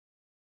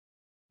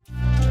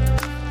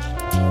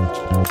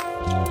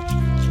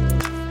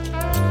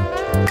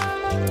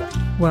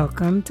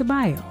Welcome to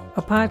Bio,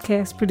 a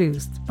podcast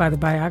produced by the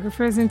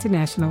Biographers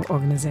International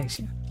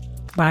Organization.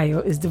 Bio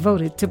is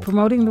devoted to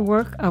promoting the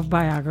work of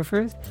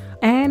biographers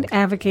and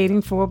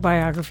advocating for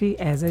biography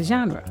as a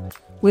genre,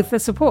 with the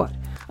support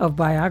of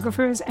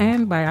biographers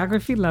and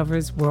biography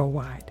lovers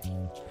worldwide.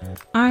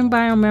 I'm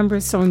Bio member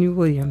Sonia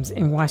Williams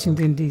in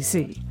Washington,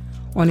 D.C.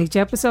 On each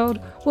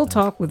episode, we'll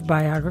talk with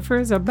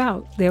biographers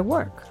about their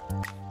work.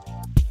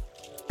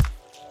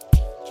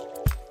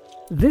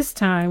 This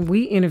time,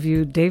 we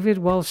interviewed David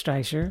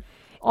Waldstreicher,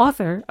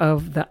 author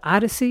of The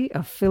Odyssey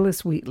of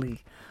Phillis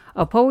Wheatley,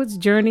 a poet's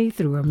journey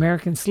through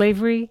American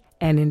slavery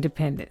and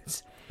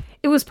independence.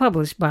 It was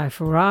published by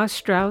Farrar,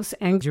 Straus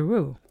and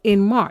Giroux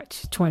in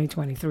March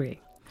 2023.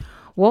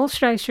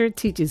 Waldstreicher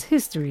teaches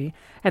history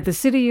at the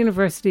City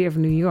University of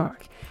New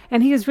York,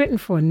 and he has written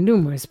for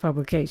numerous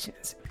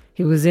publications.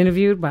 He was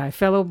interviewed by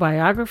fellow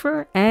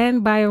biographer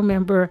and bio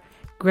member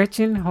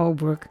Gretchen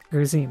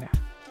Holbrook-Gerzina.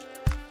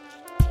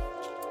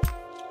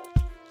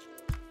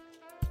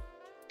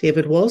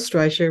 David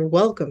Waldstreicher,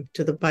 welcome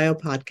to the Bio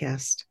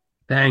Podcast.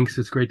 Thanks.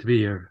 It's great to be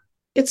here.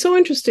 It's so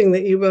interesting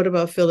that you wrote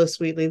about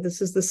Phillis Wheatley.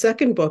 This is the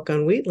second book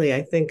on Wheatley,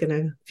 I think, in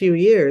a few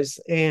years,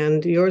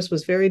 and yours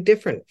was very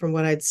different from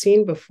what I'd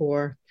seen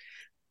before.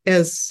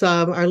 As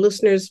our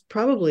listeners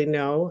probably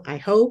know, I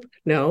hope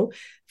know,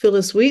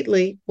 Phillis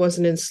Wheatley was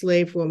an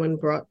enslaved woman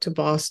brought to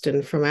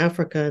Boston from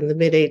Africa in the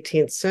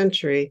mid-18th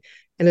century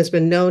and has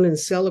been known and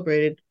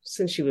celebrated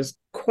since she was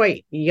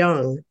quite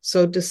young.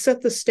 So to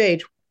set the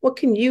stage, what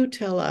can you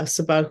tell us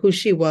about who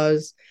she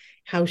was,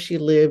 how she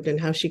lived, and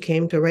how she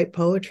came to write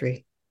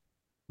poetry?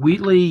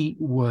 Wheatley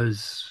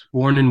was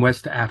born in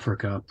West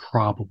Africa,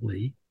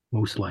 probably,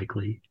 most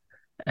likely.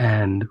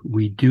 And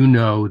we do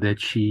know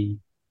that she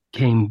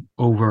came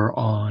over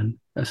on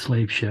a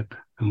slave ship,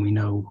 and we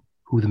know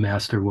who the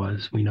master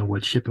was. We know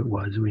what ship it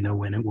was. We know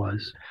when it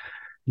was.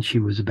 And she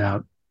was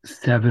about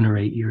 7 or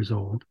 8 years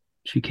old.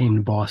 She came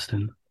to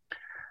Boston.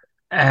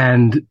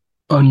 And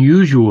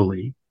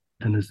unusually,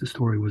 and as the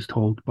story was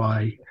told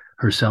by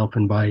herself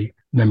and by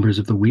members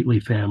of the Wheatley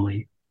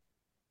family,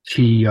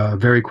 she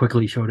very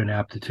quickly showed an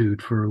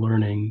aptitude for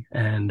learning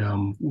and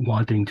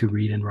wanting to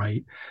read and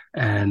write,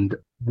 and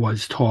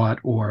was taught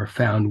or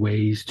found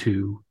ways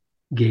to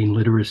gain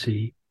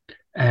literacy.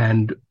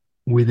 And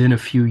within a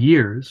few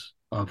years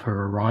of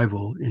her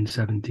arrival in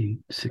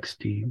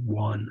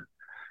 1761,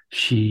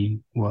 she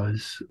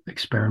was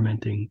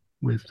experimenting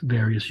with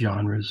various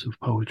genres of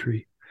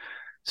poetry.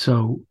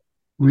 So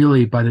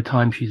really, by the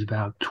time she's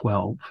about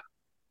 12,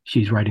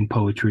 she's writing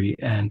poetry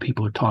and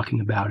people are talking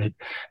about it.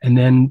 And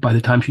then by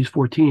the time she's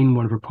 14,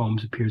 one of her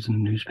poems appears in the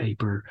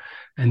newspaper.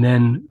 And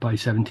then by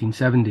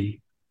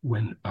 1770,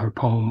 when her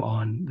poem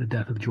on the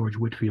death of George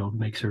Whitefield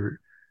makes her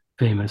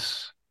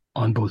famous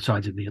on both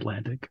sides of the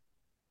Atlantic.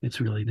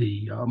 It's really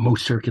the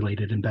most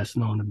circulated and best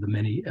known of the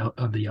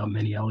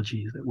many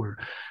elegies that were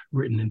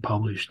written and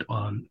published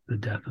on the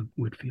death of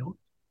Whitefield.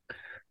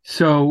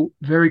 So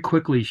very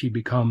quickly, she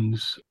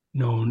becomes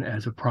known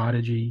as a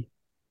prodigy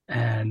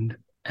and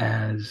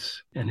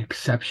as an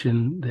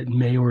exception that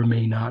may or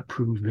may not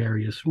prove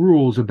various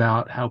rules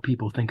about how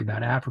people think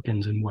about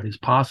Africans and what is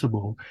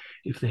possible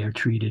if they are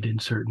treated in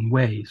certain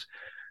ways,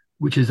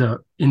 which is an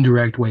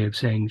indirect way of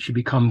saying she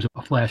becomes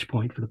a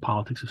flashpoint for the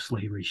politics of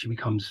slavery. She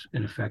becomes,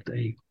 in effect,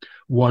 a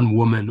one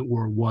woman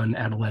or one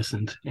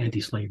adolescent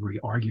anti-slavery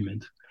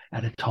argument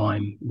at a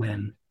time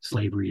when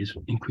slavery is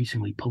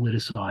increasingly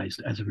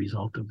politicized as a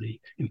result of the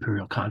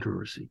imperial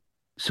controversy.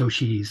 So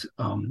she's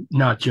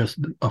not just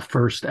a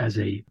first as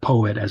a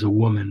poet, as a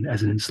woman,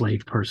 as an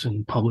enslaved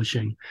person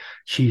publishing.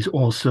 She's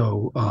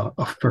also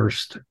a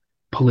first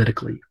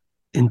politically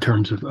in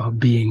terms of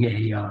being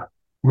a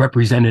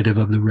representative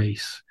of the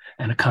race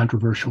and a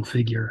controversial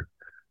figure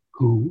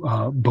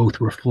who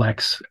both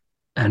reflects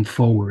and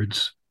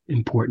forwards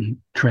important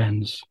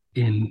trends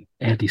in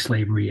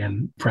anti-slavery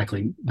and,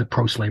 frankly, the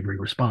pro-slavery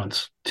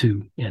response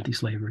to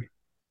anti-slavery.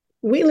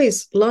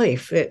 Wheatley's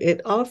life,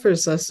 it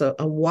offers us a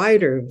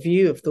wider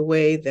view of the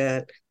way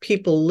that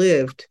people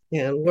lived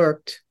and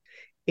worked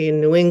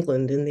in New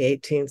England in the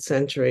 18th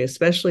century,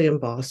 especially in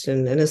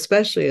Boston, and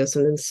especially as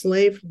an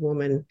enslaved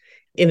woman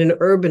in an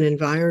urban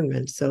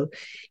environment. So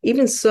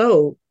even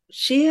so,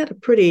 she had a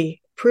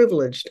pretty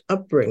privileged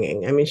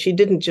upbringing. I mean, she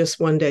didn't just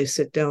one day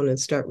sit down and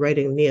start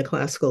writing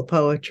neoclassical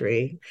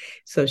poetry.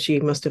 So she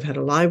must have had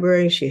a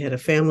library. She had a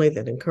family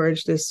that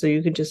encouraged this. So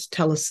you could just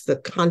tell us the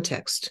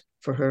context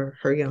for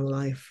her young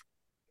life.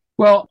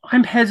 Well,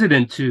 I'm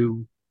hesitant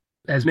to,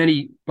 as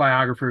many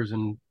biographers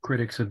and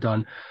critics have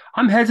done,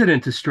 I'm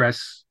hesitant to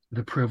stress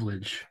the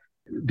privilege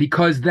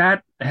because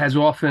that has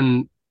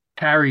often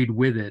carried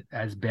with it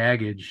as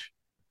baggage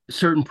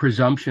certain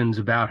presumptions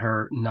about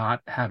her not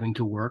having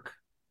to work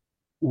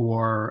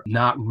or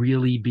not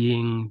really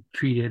being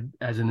treated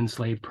as an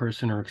enslaved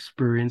person or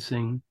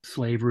experiencing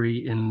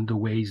slavery in the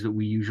ways that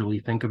we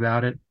usually think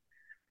about it.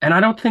 And I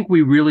don't think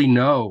we really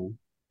know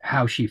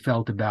how she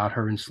felt about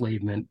her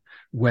enslavement,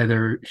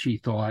 whether she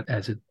thought,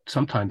 as it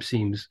sometimes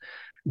seems,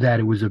 that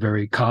it was a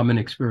very common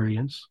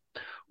experience,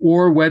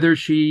 or whether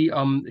she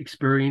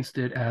experienced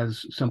it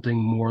as something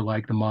more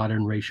like the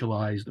modern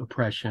racialized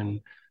oppression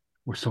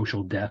or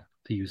social death,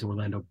 to use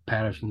Orlando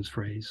Patterson's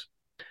phrase,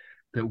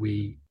 that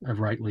we have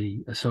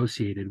rightly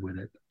associated with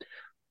it.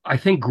 I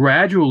think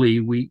gradually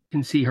we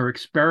can see her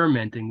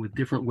experimenting with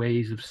different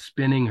ways of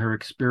spinning her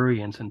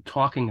experience and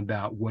talking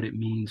about what it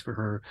means for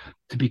her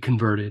to be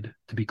converted,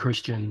 to be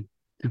Christian,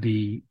 to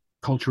be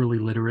culturally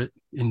literate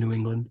in New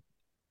England,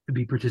 to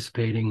be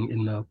participating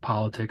in the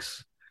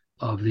politics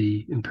of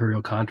the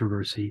imperial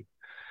controversy.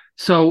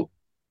 So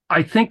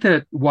I think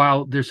that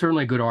while there's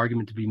certainly a good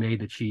argument to be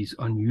made that she's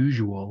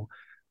unusual,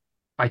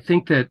 I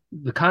think that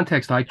the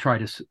context I try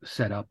to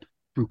set up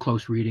through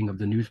close reading of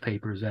the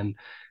newspapers and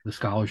the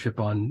scholarship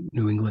on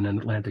New England and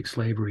Atlantic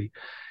slavery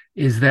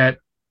is that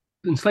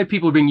enslaved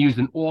people are being used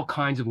in all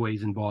kinds of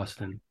ways in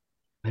Boston,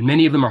 and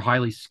many of them are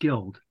highly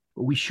skilled.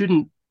 But we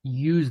shouldn't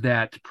use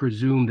that to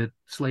presume that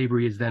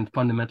slavery is then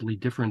fundamentally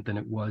different than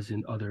it was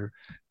in other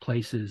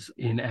places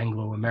in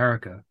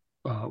Anglo-America.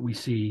 We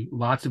see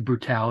lots of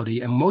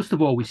brutality, and most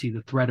of all, we see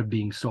the threat of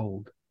being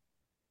sold,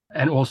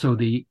 and also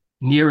the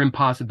near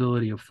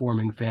impossibility of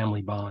forming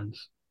family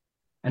bonds.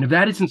 And if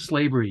that isn't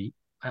slavery,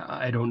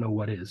 I don't know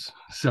what is.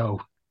 So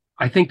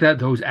I think that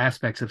those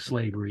aspects of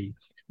slavery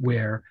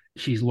where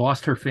she's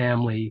lost her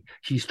family,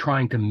 she's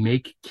trying to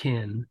make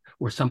kin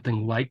or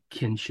something like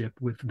kinship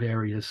with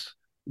various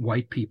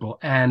white people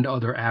and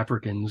other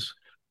Africans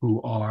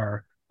who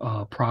are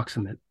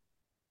proximate,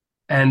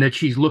 and that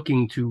she's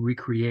looking to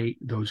recreate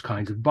those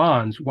kinds of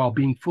bonds while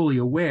being fully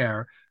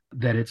aware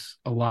that it's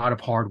a lot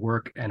of hard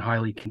work and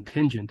highly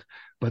contingent,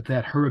 but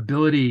that her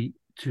ability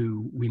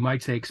to, we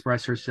might say,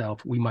 express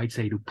herself, we might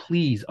say to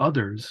please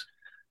others,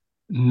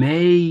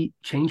 may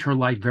change her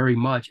life very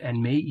much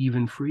and may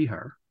even free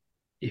her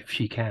if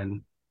she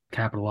can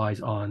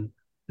capitalize on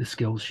the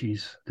skills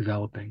she's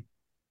developing.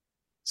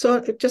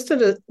 So just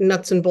at a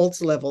nuts and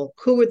bolts level,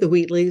 who were the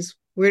Wheatleys?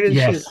 Where did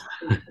Yes.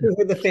 who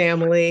were the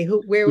family?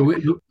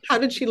 How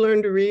did she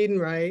learn to read and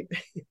write?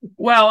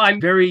 Well,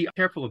 I'm very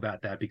careful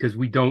about that because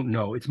we don't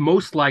know. It's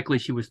most likely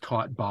she was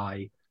taught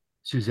by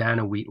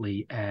Susanna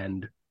Wheatley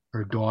and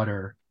her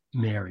daughter,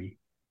 Mary.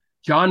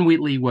 John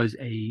Wheatley was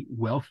a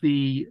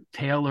wealthy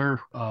tailor,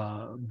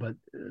 but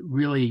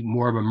really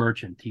more of a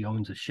merchant. He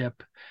owns a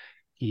ship.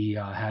 He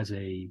has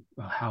a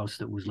house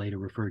that was later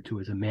referred to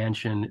as a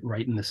mansion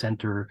right in the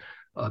center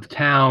of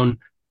town.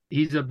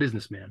 He's a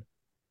businessman.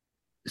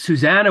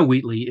 Susanna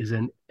Wheatley is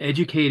an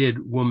educated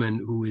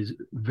woman who is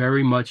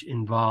very much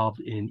involved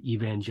in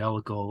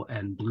evangelical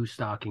and blue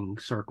stocking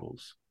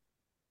circles.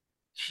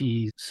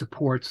 She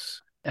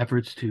supports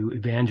efforts to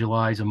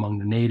evangelize among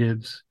the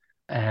natives.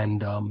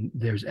 And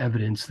there's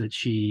evidence that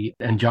she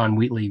and John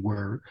Wheatley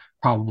were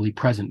probably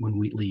present when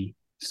Wheatley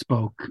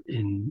spoke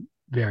in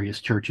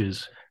various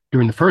churches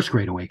during the First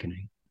Great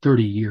Awakening,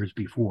 30 years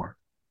before.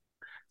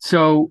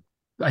 So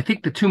I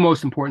think the two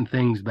most important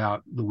things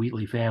about the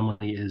Wheatley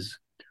family is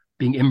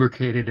being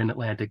imbricated in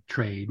Atlantic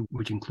trade,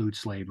 which includes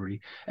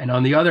slavery. And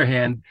on the other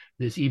hand,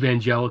 this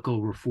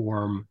evangelical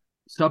reform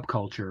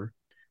subculture,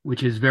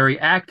 which is very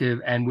active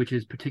and which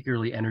is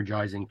particularly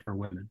energizing for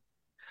women.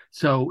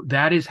 So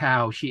that is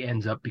how she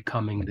ends up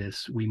becoming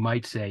this, we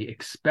might say,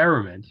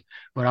 experiment.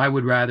 But I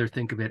would rather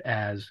think of it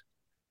as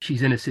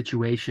she's in a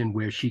situation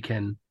where she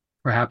can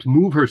perhaps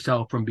move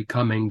herself from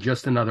becoming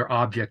just another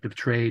object of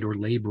trade or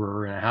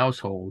laborer in a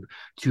household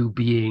to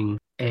being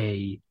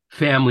a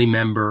family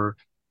member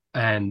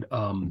and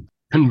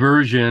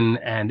conversion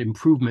and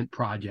improvement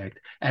project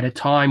at a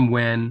time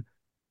when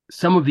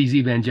some of these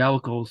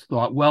evangelicals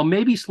thought, well,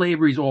 maybe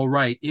slavery is all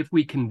right if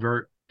we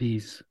convert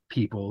these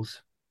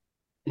peoples,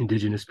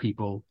 indigenous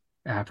people,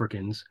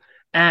 Africans,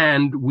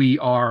 and we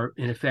are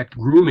in effect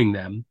grooming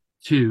them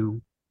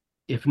to,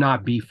 if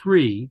not be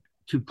free,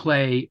 to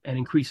play an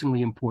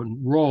increasingly important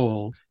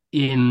role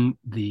in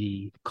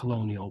the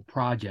colonial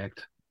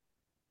project,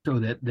 so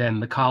that then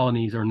the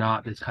colonies are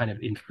not this kind of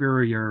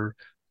inferior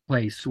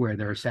place where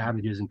there are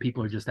savages and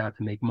people are just out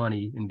to make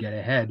money and get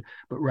ahead,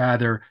 but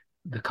rather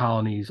the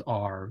colonies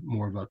are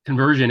more of a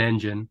conversion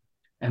engine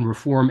and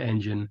reform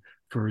engine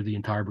for the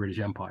entire British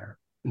Empire.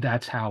 And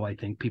that's how I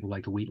think people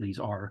like the Wheatleys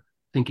are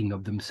thinking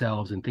of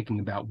themselves and thinking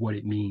about what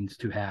it means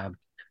to have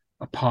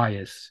a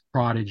pious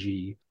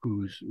prodigy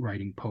who's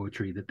writing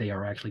poetry that they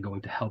are actually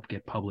going to help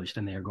get published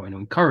and they are going to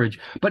encourage,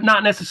 but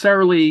not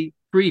necessarily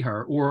free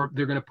her, or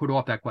they're going to put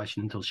off that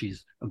question until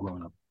she's a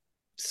grown-up.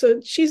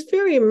 So she's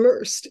very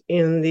immersed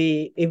in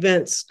the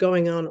events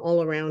going on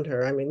all around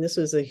her. I mean, this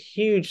was a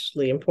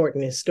hugely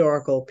important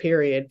historical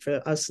period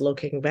for us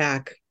looking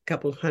back a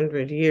couple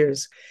hundred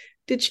years.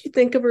 Did she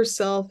think of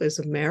herself as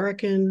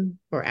American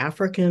or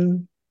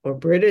African or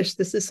British?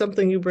 This is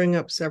something you bring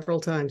up several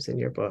times in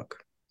your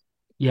book.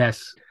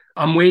 Yes.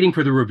 I'm waiting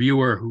for the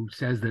reviewer who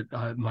says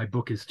that my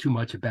book is too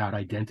much about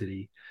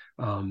identity.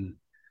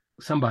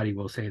 Somebody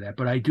will say that,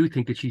 but I do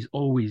think that she's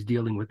always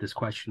dealing with this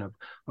question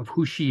of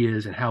who she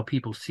is and how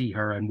people see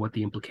her and what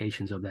the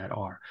implications of that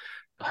are.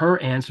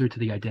 her answer to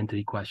the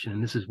identity question,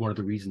 and this is one of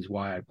the reasons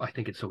why I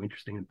think it's so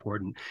interesting and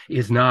important,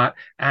 is not,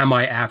 am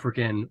I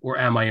African or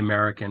am I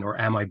American or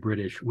am I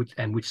British, which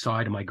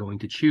side am I going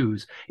to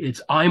choose?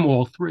 It's, I'm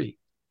all three.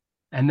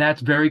 And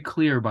that's very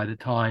clear by the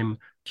time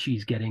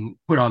she's getting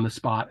put on the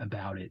spot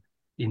about it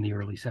in the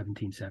early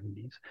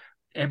 1770s.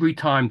 Every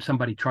time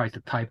somebody tries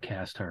to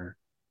typecast her,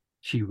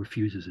 she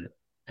refuses it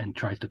and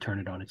tries to turn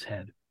it on its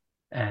head.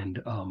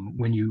 And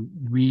when you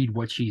read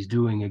what she's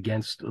doing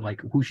against, like,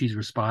 who she's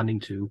responding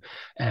to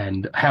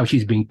and how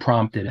she's being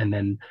prompted, and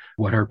then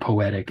what her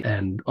poetic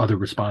and other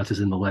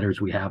responses in the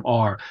letters we have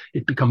are,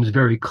 it becomes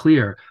very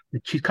clear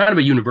that she's kind of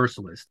a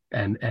universalist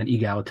and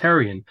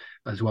egalitarian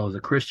as well as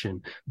a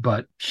Christian,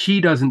 but she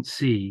doesn't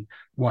see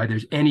why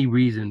there's any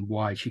reason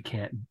why she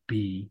can't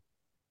be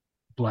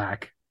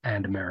Black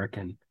and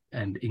American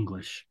and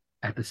English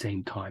at the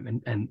same time.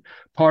 And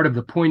part of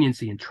the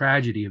poignancy and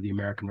tragedy of the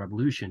American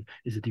Revolution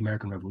is that the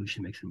American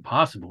Revolution makes it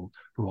impossible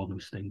for all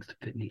those things to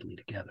fit neatly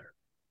together.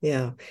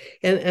 Yeah.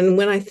 And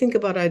when I think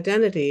about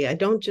identity, I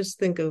don't just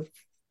think of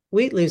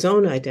Wheatley's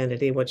own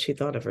identity, what she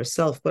thought of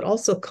herself, but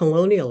also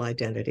colonial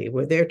identity,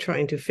 where they're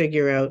trying to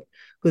figure out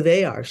who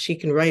they are. She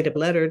can write a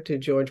letter to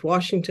George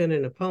Washington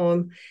in a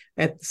poem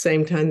at the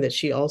same time that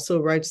she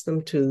also writes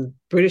them to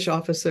British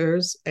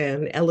officers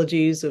and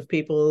elegies of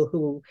people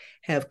who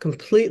have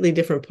completely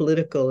different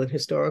political and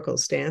historical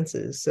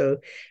stances. So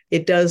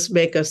it does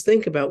make us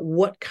think about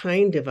what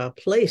kind of a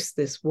place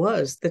this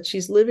was that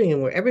she's living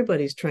in, where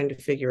everybody's trying to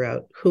figure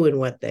out who and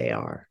what they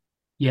are.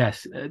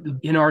 Yes.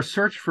 In our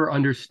search for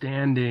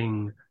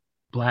understanding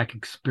Black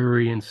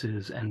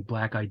experiences and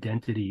Black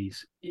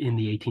identities in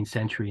the 18th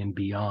century and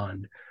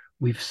beyond,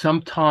 we've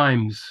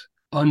sometimes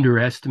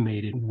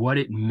underestimated what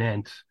it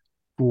meant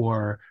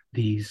for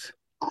these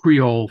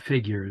Creole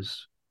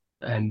figures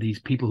and these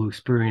people who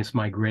experienced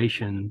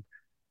migration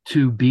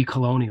to be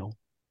colonial,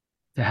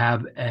 to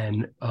have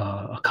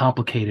a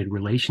complicated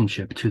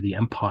relationship to the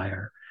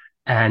empire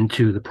and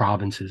to the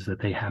provinces that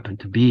they happen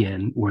to be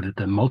in, or that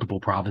the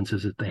multiple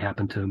provinces that they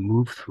happen to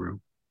move through.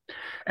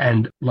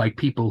 And like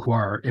people who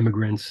are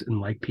immigrants and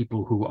like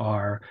people who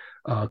are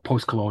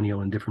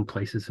post-colonial in different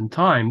places and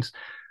times,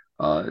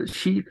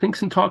 she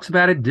thinks and talks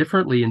about it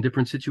differently in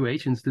different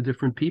situations to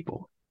different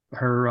people.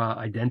 Her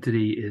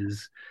identity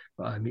is,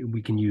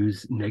 we can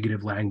use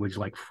negative language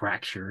like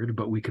fractured,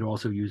 but we could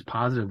also use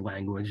positive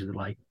language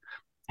like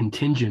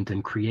contingent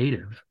and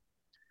creative.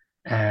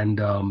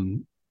 And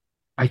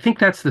I think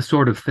that's the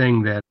sort of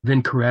thing that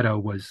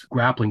Vincoretto was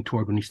grappling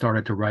toward when he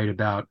started to write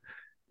about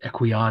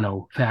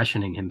Equiano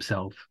fashioning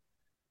himself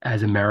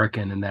as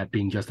American, and that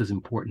being just as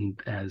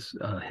important as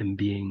him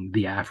being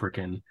the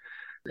African,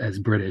 as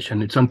British.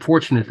 And it's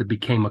unfortunate that it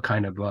became a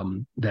kind of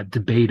that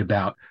debate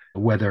about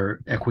whether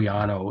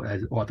Equiano,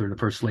 as author of the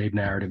first slave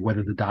narrative,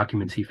 whether the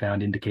documents he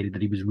found indicated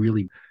that he was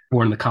really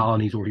born in the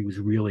colonies or he was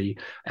really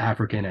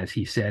African, as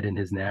he said in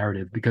his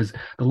narrative, because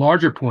the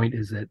larger point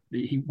is that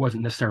he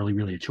wasn't necessarily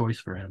really a choice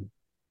for him.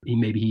 He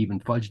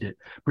even fudged it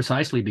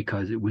precisely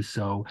because it was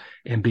so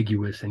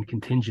ambiguous and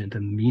contingent,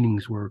 and the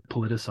meanings were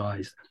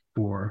politicized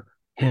for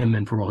him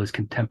and for all his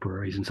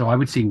contemporaries. And so I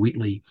would see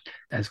Wheatley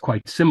as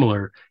quite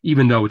similar,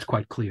 even though it's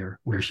quite clear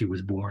where she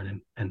was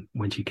born and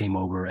when she came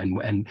over,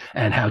 and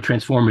how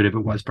transformative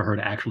it was for her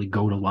to actually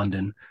go to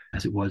London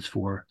as it was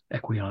for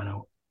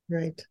Equiano.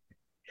 Right.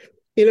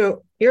 You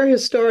know, you're a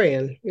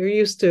historian. You're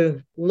used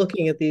to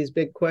looking at these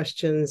big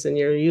questions, and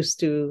you're used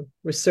to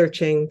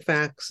researching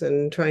facts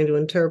and trying to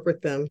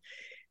interpret them.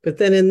 But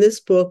then in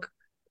this book,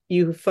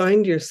 you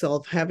find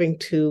yourself having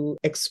to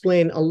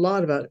explain a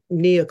lot about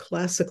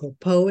neoclassical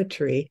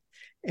poetry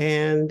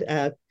and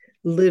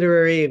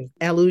literary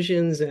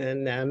allusions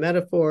and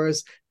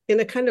metaphors in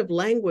a kind of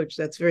language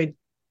that's very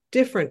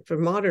different for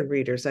modern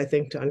readers, I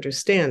think, to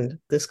understand.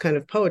 This kind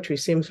of poetry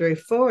seems very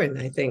foreign,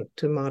 I think,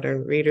 to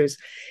modern readers.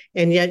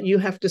 And yet you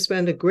have to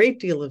spend a great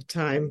deal of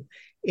time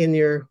in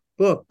your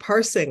book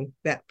parsing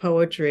that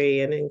poetry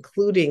and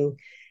including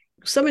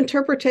some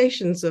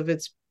interpretations of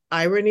its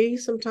irony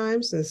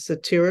sometimes and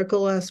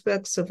satirical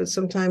aspects of it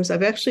sometimes.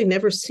 I've actually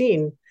never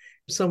seen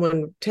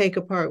someone take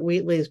apart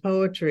Wheatley's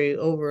poetry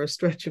over a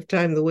stretch of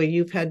time the way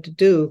you've had to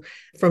do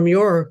from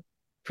your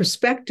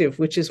perspective,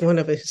 which is one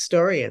of a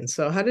historian.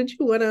 So how did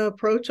you want to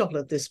approach all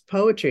of this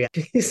poetry?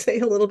 Can you say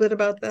a little bit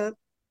about that?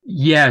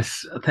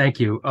 Yes, thank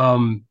you.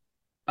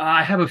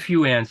 I have a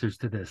few answers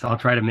to this. I'll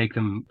try to make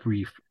them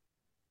brief.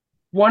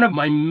 One of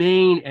my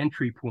main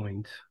entry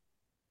points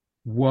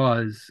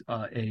was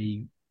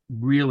a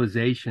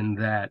realization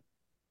that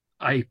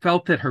I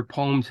felt that her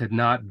poems had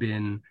not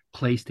been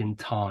placed in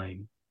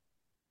time.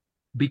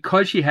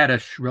 Because she had a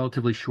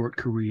relatively short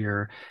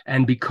career,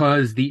 and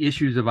because the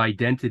issues of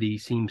identity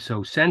seem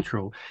so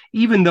central,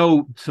 even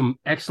though some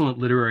excellent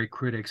literary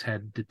critics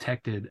had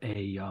detected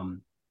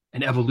an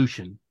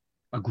evolution,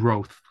 a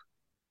growth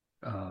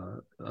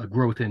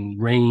in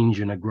range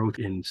and a growth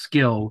in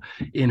skill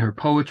in her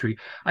poetry,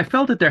 I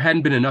felt that there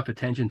hadn't been enough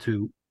attention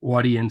to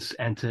audience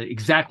and to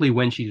exactly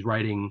when she's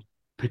writing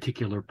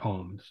particular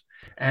poems.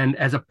 And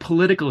as a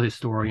political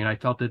historian, I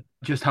felt that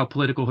just how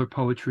political her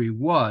poetry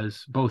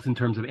was, both in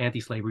terms of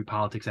anti-slavery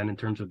politics and in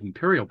terms of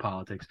imperial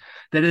politics,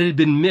 that it had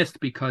been missed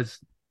because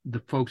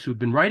the folks who'd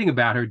been writing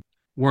about her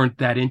weren't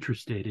that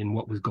interested in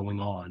what was going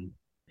on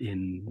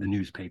in the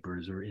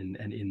newspapers or in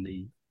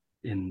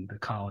the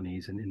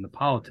colonies and in the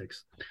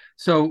politics.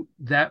 So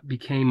that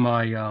became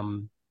my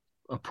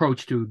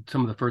approach to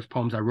some of the first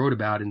poems I wrote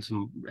about in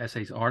some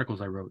essays,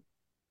 articles I wrote,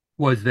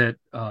 was that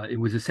it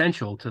was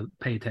essential to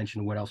pay attention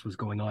to what else was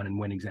going on and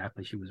when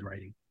exactly she was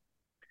writing.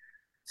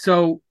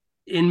 So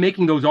in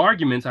making those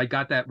arguments, I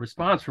got that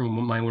response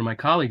from one of my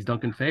colleagues,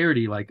 Duncan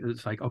Faherty,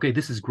 it's like, okay,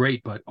 this is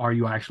great, but are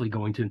you actually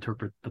going to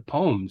interpret the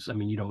poems? I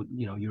mean, you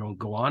don't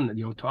go on,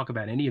 you don't talk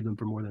about any of them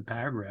for more than a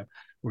paragraph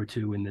or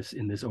two in this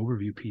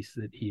overview piece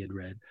that he had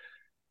read.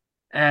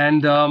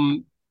 And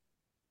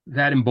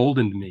that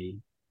emboldened me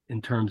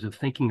in terms of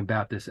thinking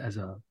about this as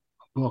a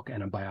book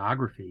and a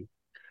biography,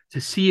 to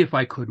see if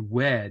I could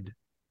wed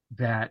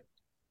that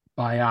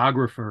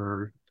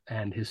biographer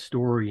and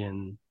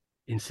historian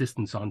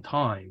insistence on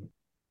time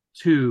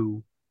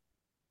to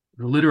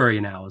the literary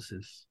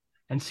analysis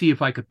and see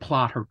if I could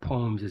plot her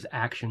poems as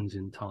actions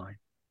in time.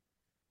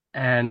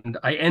 And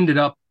I ended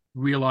up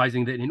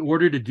realizing that in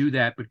order to do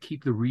that, but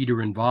keep the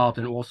reader involved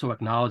and also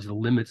acknowledge the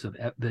limits of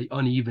the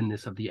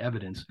unevenness of the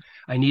evidence,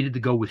 I needed to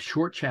go with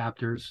short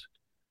chapters,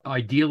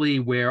 ideally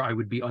where I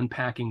would be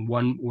unpacking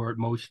one or at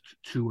most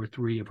two or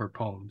three of her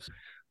poems.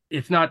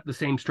 It's not the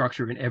same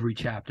structure in every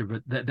chapter,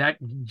 but that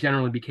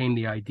generally became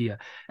the idea.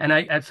 And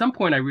at some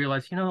point I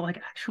realized,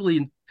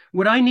 actually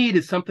what I need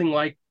is something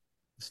like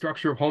the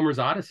structure of Homer's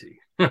Odyssey.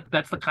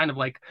 That's the kind of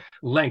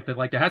length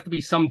that there has to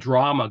be some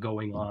drama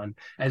going on,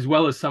 as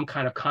well as some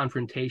kind of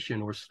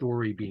confrontation or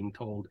story being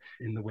told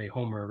in the way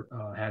Homer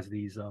has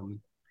these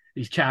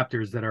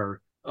chapters that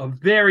are of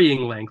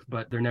varying length,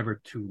 but they're never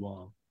too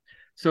long.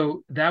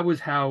 So that was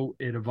how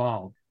it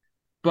evolved.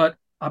 But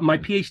my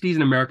PhD is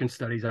in American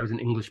Studies. I was an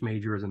English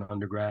major as an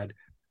undergrad.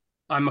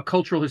 I'm a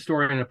cultural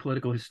historian and a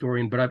political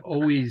historian, but I've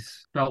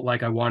always felt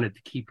like I wanted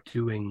to keep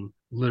doing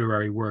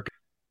literary work.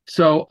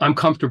 So I'm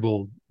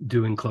comfortable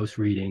doing close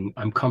reading.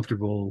 I'm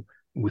comfortable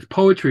with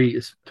poetry.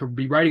 To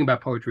be writing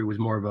about poetry was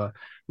more of a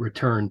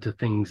return to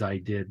things I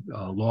did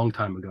a long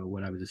time ago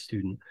when I was a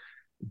student.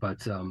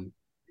 But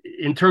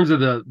in terms of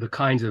the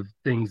kinds of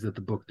things that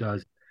the book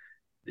does,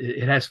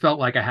 it has felt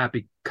like a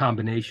happy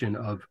combination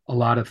of a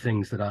lot of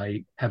things that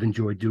I have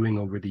enjoyed doing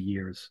over the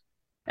years.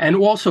 And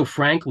also,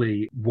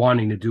 frankly,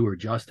 wanting to do her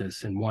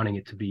justice and wanting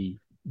it to be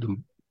the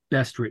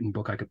best written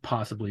book I could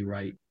possibly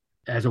write,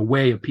 as a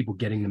way of people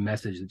getting the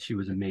message that she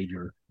was a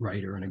major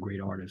writer and a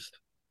great artist.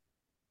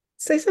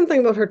 Say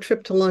something about her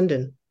trip to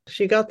London.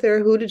 She got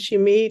there. Who did she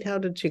meet? How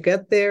did she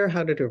get there?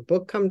 How did her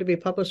book come to be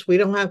published? We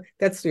don't have,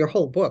 that's your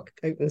whole book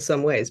in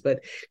some ways, but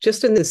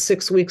just in the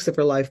 6 weeks of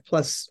her life,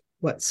 plus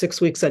 6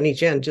 weeks on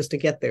each end just to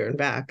get there and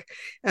back.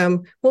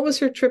 What was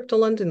her trip to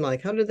London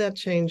like? How did that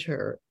change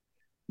her?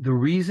 The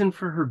reason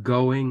for her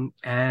going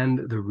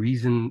and the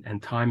reason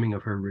and timing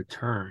of her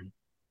return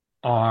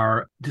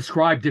are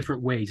described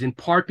different ways, in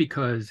part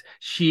because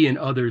she and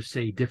others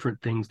say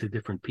different things to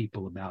different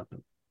people about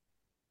them.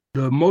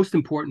 The most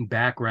important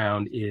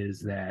background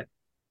is that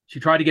she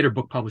tried to get her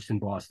book published in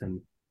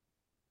Boston.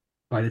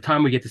 By the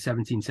time we get to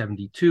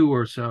 1772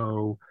 or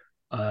so,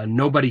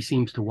 nobody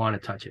seems to want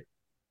to touch it.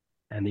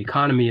 And the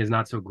economy is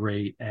not so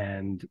great,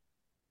 and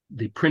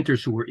the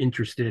printers who were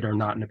interested are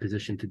not in a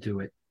position to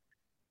do it.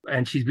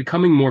 And she's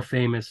becoming more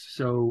famous,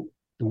 so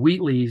the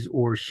Wheatleys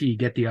or she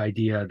get the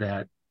idea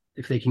that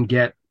if they can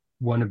get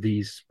one of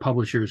these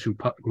publishers who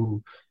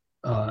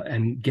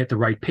and get the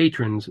right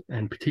patrons,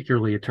 and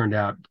particularly it turned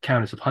out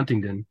Countess of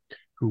Huntingdon,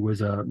 who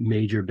was a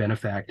major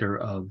benefactor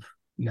of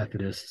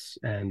Methodists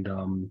and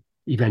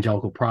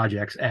evangelical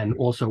projects, and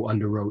also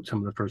underwrote some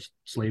of the first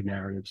slave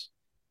narratives.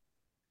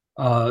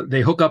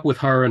 They hook up with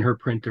her and her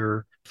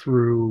printer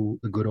through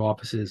the good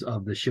offices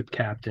of the ship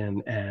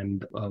captain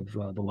and of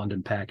the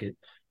London Packet,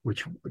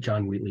 which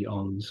John Wheatley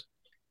owns.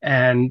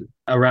 And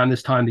around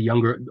this time,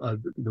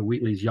 the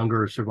Wheatley's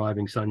younger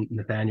surviving son,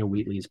 Nathaniel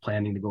Wheatley, is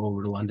planning to go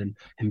over to London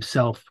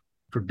himself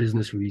for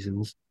business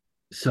reasons.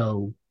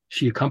 So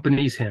she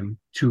accompanies him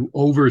to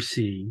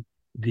oversee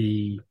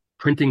the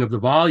printing of the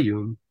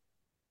volume,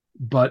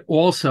 but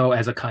also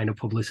as a kind of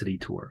publicity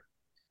tour,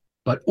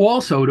 but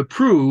also to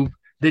prove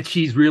that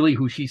she's really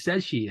who she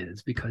says she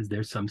is, because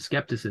there's some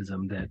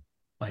skepticism that,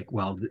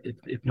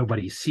 if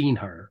nobody's seen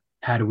her,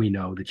 how do we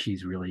know that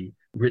she's really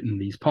written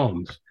these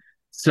poems?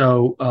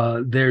 So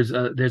there's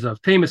a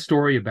famous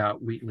story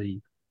about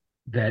Wheatley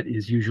that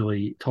is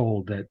usually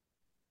told, that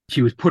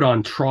she was put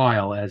on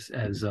trial, as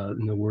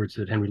in the words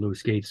that Henry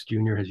Louis Gates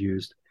Jr. has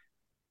used,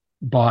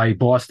 by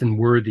Boston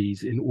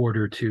worthies in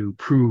order to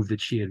prove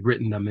that she had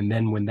written them. And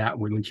then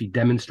when she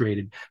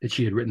demonstrated that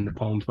she had written the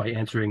poems by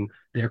answering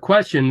their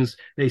questions,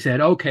 they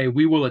said, okay,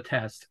 we will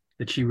attest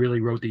that she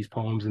really wrote these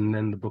poems, and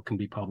then the book can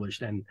be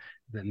published. And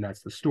then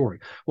that's the story.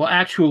 Well,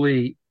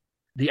 actually,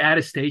 the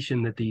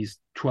attestation that these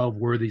 12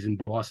 worthies in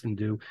Boston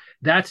do,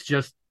 that's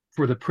just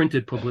for the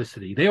printed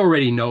publicity. They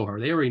already know her.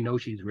 They already know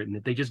she's written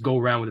it. They just go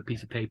around with a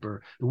piece of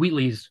paper. The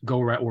Wheatleys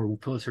go around, or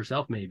Phyllis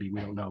herself maybe,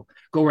 we don't know,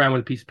 go around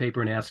with a piece of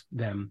paper and ask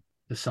them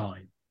to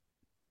sign.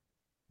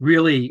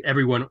 Really,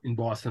 everyone in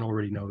Boston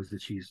already knows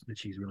that she's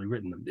really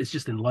written them. It's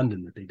just in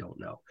London that they don't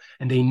know.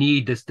 And they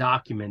need this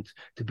document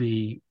to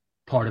be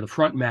part of the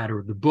front matter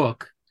of the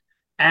book.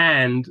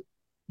 And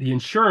the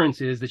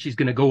insurance is that she's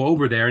going to go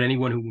over there, and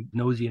anyone who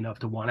knows you enough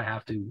to want to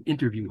have to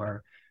interview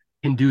her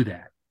can do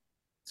that.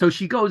 So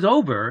she goes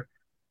over,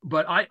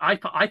 but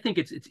I think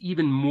it's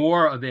even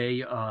more of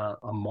a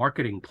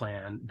marketing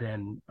plan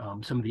than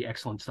some of the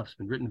excellent stuff that's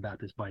been written about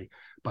this by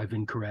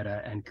Vin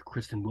Coretta and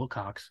Kristen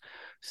Wilcox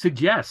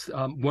suggests.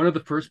 One of the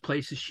first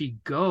places she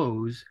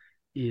goes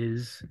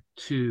is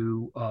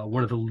to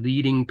one of the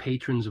leading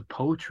patrons of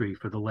poetry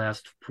for the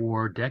last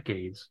 4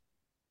 decades,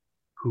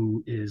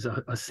 who is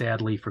a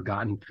sadly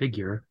forgotten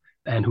figure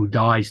and who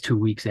dies 2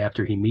 weeks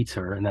after he meets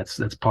her, and that's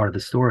part of the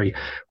story.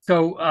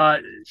 So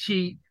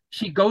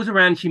she goes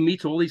around, she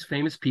meets all these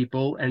famous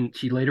people, and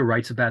she later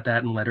writes about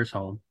that in letters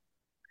home,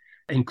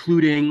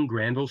 including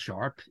Granville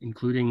Sharp,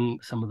 including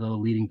some of the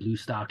leading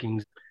blues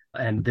stockings.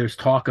 And there's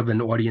talk of an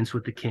audience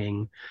with the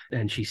king,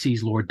 and she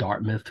sees Lord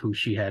Dartmouth, who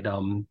she had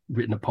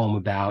written a poem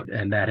about,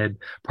 and that had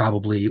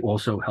probably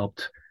also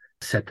helped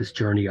set this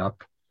journey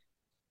up.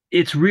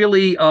 It's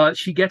really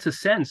she gets a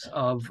sense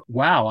of,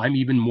 wow,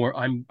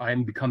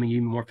 I'm becoming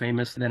even more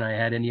famous than I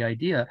had any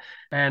idea.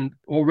 And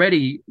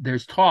already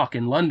there's talk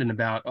in London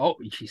about, oh,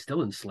 she's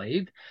still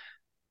enslaved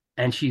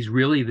and she's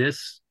really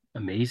this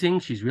amazing,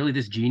 she's really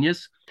this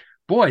genius.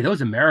 Boy,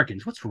 those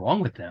Americans, what's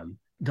wrong with them?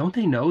 Don't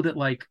they know that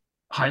like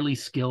highly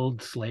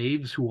skilled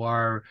slaves who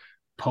are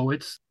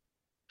poets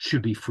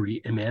should be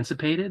free,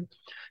 emancipated?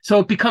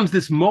 So it becomes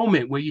this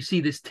moment where you see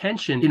this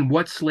tension in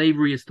what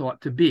slavery is thought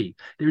to be.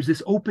 There's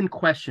this open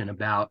question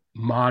about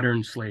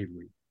modern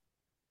slavery,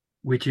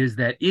 which is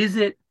that, is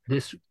it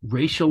this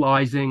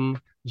racializing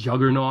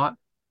juggernaut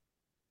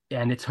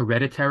and it's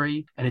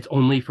hereditary and it's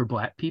only for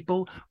Black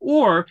people?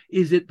 Or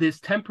is it this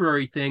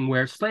temporary thing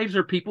where slaves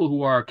are people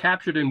who are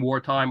captured in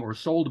wartime or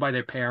sold by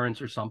their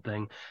parents or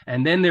something,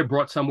 and then they're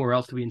brought somewhere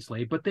else to be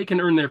enslaved, but they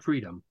can earn their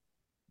freedom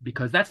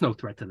because that's no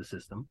threat to the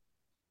system.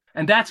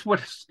 And that's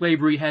what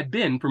slavery had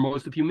been for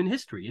most of human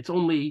history. It's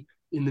only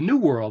in the New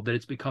World that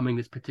it's becoming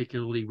this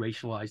particularly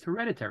racialized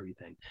hereditary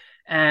thing.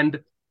 And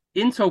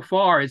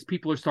insofar as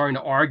people are starting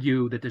to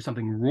argue that there's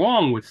something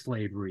wrong with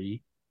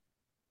slavery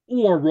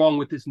or wrong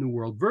with this New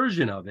World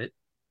version of it,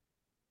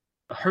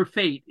 her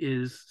fate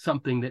is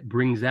something that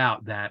brings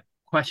out that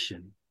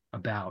question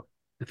about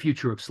the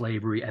future of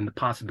slavery and the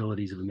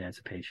possibilities of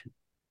emancipation.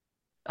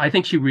 I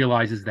think she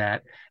realizes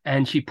that,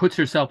 and she puts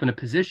herself in a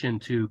position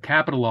to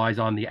capitalize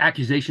on the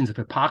accusations of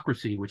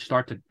hypocrisy, which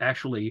start to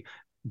actually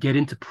get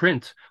into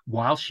print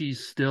while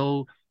she's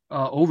still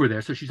over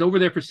there. So she's over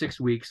there for 6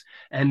 weeks,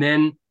 and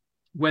then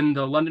when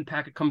the London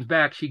packet comes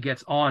back, she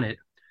gets on it,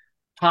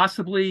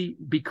 possibly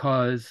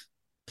because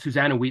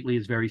Susanna Wheatley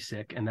is very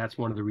sick, and that's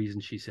one of the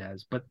reasons she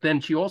says. But then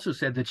she also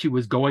said that she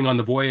was going on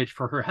the voyage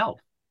for her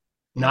health,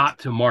 not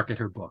to market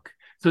her book.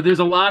 So there's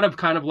a lot of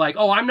kind of like,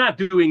 oh, I'm not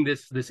doing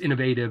this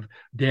innovative,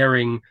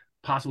 daring,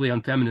 possibly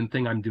unfeminine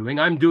thing I'm doing.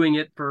 I'm doing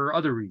it for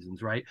other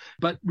reasons, right?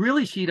 But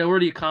really, she'd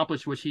already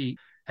accomplished what she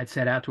had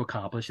set out to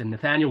accomplish. And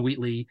Nathaniel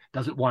Wheatley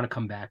doesn't want to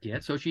come back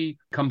yet. So she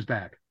comes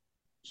back.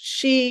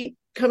 She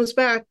comes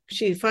back.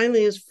 She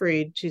finally is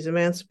freed. She's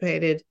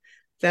emancipated.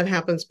 That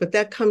happens, but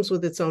that comes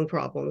with its own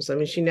problems. I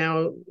mean, she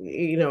now,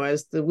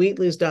 as the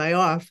Wheatleys die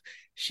off,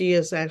 she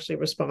is actually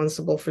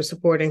responsible for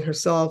supporting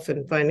herself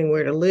and finding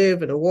where to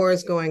live, and a war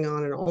is going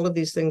on, and all of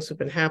these things have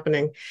been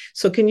happening.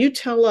 So can you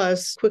tell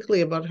us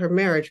quickly about her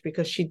marriage?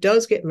 Because she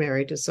does get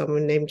married to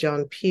someone named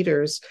John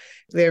Peters.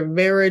 Their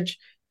marriage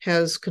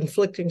has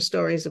conflicting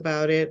stories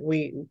about it.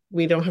 We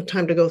don't have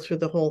time to go through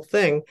the whole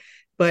thing,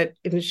 but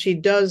she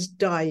does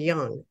die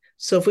young.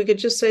 So if we could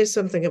just say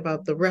something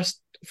about the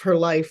rest of her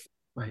life.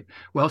 Right.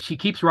 Well, she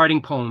keeps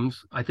writing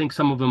poems, I think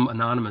some of them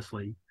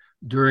anonymously,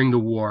 during the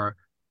war.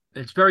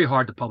 It's very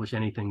hard to publish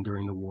anything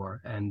during the war,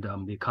 and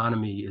the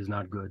economy is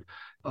not good.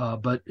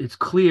 But it's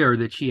clear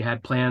that she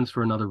had plans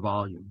for another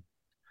volume.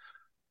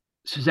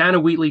 Susanna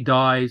Wheatley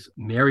dies,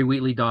 Mary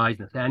Wheatley dies,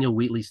 Nathaniel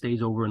Wheatley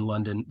stays over in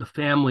London. The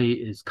family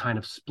is kind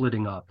of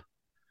splitting up.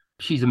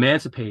 She's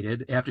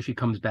emancipated after she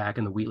comes back,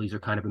 and the Wheatleys are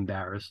kind of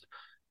embarrassed.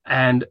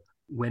 And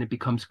when it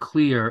becomes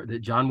clear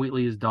that John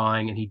Wheatley is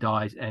dying and he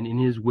dies, and in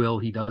his will,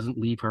 he doesn't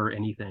leave her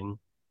anything,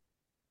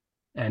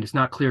 and it's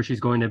not clear she's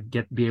going to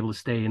be able to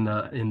stay in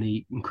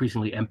the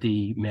increasingly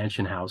empty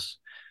mansion house,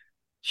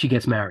 she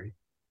gets married.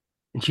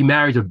 And she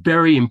marries a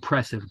very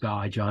impressive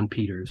guy, John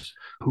Peters,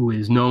 who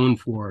is known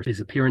for his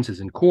appearances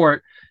in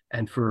court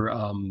and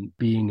for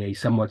being a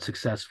somewhat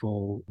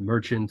successful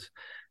merchant.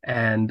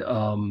 And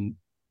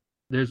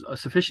there's a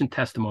sufficient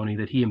testimony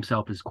that he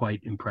himself is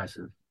quite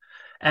impressive.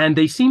 And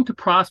they seem to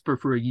prosper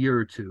for a year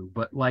or two,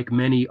 but like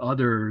many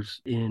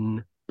others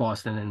in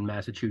Boston and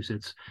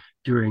Massachusetts,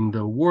 during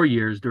the war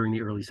years, during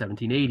the early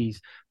 1780s,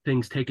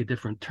 things take a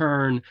different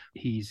turn.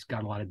 He's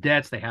got a lot of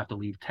debts. They have to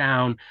leave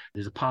town.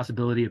 There's a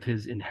possibility of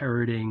his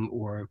inheriting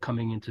or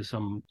coming into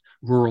some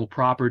rural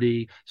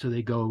property. So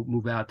they go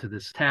move out to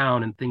this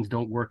town, and things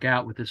don't work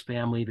out with this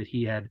family that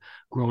he had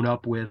grown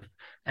up with.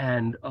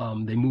 And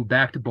they move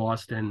back to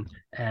Boston,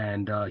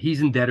 and he's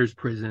in debtor's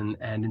prison.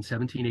 And in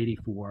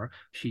 1784,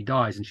 she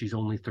dies, and she's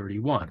only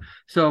 31.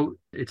 So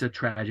it's a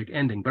tragic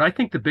ending. But I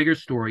think the bigger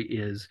story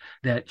is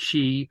that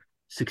she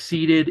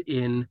succeeded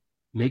in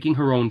making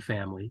her own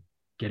family,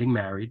 getting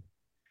married.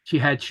 She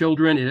had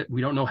children.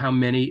 We don't know how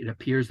many. It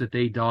appears that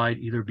they died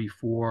either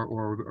before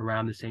or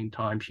around the same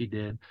time she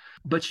did.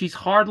 But she's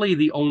hardly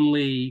the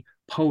only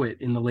poet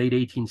in the late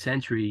 18th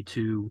century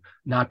to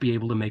not be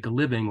able to make a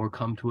living or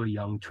come to a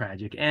young,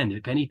 tragic end.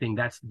 If anything,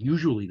 that's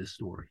usually the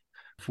story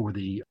for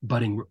the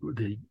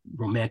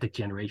romantic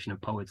generation of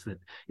poets that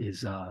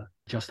is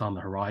just on the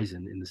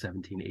horizon in the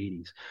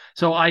 1780s.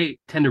 So I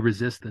tend to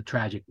resist the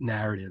tragic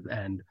narrative,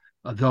 and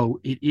though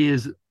it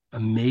is a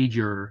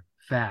major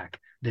fact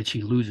that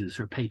she loses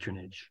her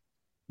patronage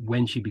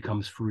when she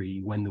becomes free,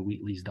 when the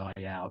Wheatleys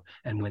die out,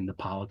 and when the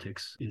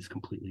politics is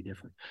completely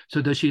different.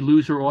 So does she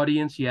lose her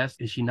audience? Yes.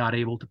 Is she not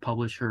able to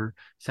publish her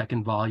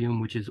second volume,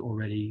 which is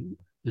already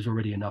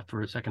enough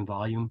for a second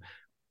volume?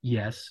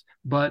 Yes.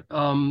 But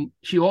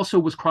she also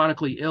was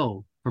chronically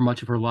ill for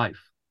much of her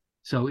life.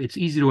 So it's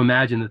easy to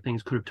imagine that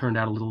things could have turned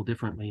out a little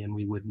differently, and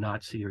we would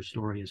not see her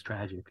story as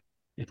tragic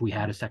if we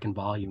had a second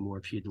volume, or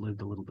if she had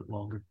lived a little bit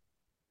longer.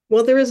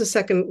 Well, there is a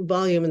second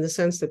volume in the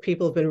sense that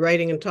people have been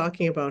writing and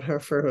talking about her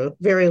for a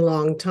very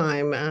long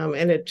time,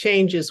 and it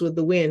changes with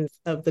the wind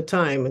of the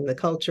time and the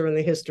culture and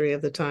the history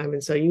of the time.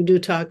 And so you do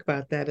talk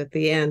about that at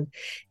the end.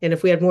 And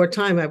if we had more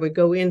time, I would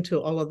go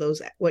into all of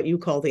those, what you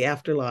call the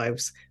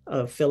afterlives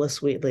of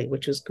Phillis Wheatley,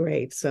 which is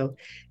great. So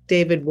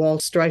David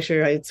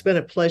Waldstreicher, it's been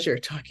a pleasure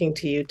talking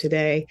to you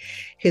today.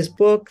 His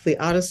book, The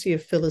Odyssey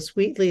of Phillis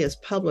Wheatley, is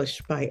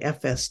published by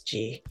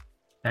FSG.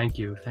 Thank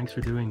you. Thanks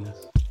for doing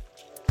this.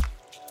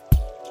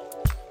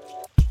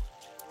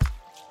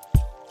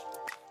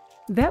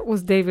 That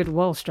was David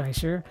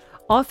Waldstreicher,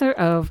 author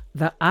of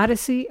The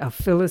Odyssey of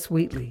Phillis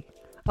Wheatley,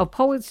 a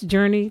poet's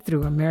journey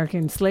through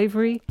American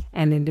slavery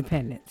and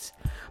independence.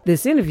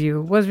 This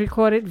interview was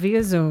recorded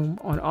via Zoom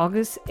on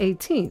August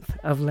 18th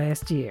of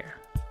last year.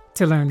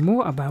 To learn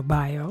more about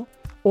Bio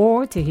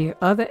or to hear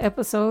other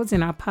episodes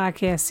in our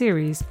podcast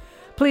series,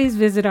 please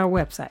visit our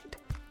website,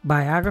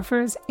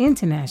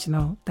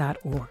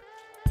 biographersinternational.org.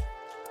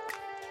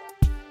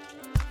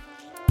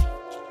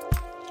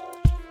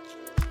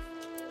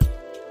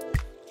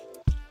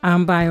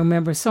 I'm Bio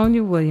member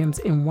Sonia Williams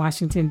in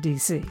Washington,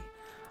 D.C.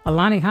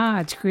 Alani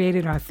Hodge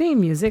created our theme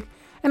music,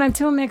 and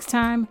until next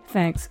time,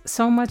 thanks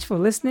so much for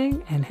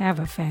listening and have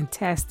a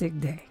fantastic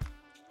day.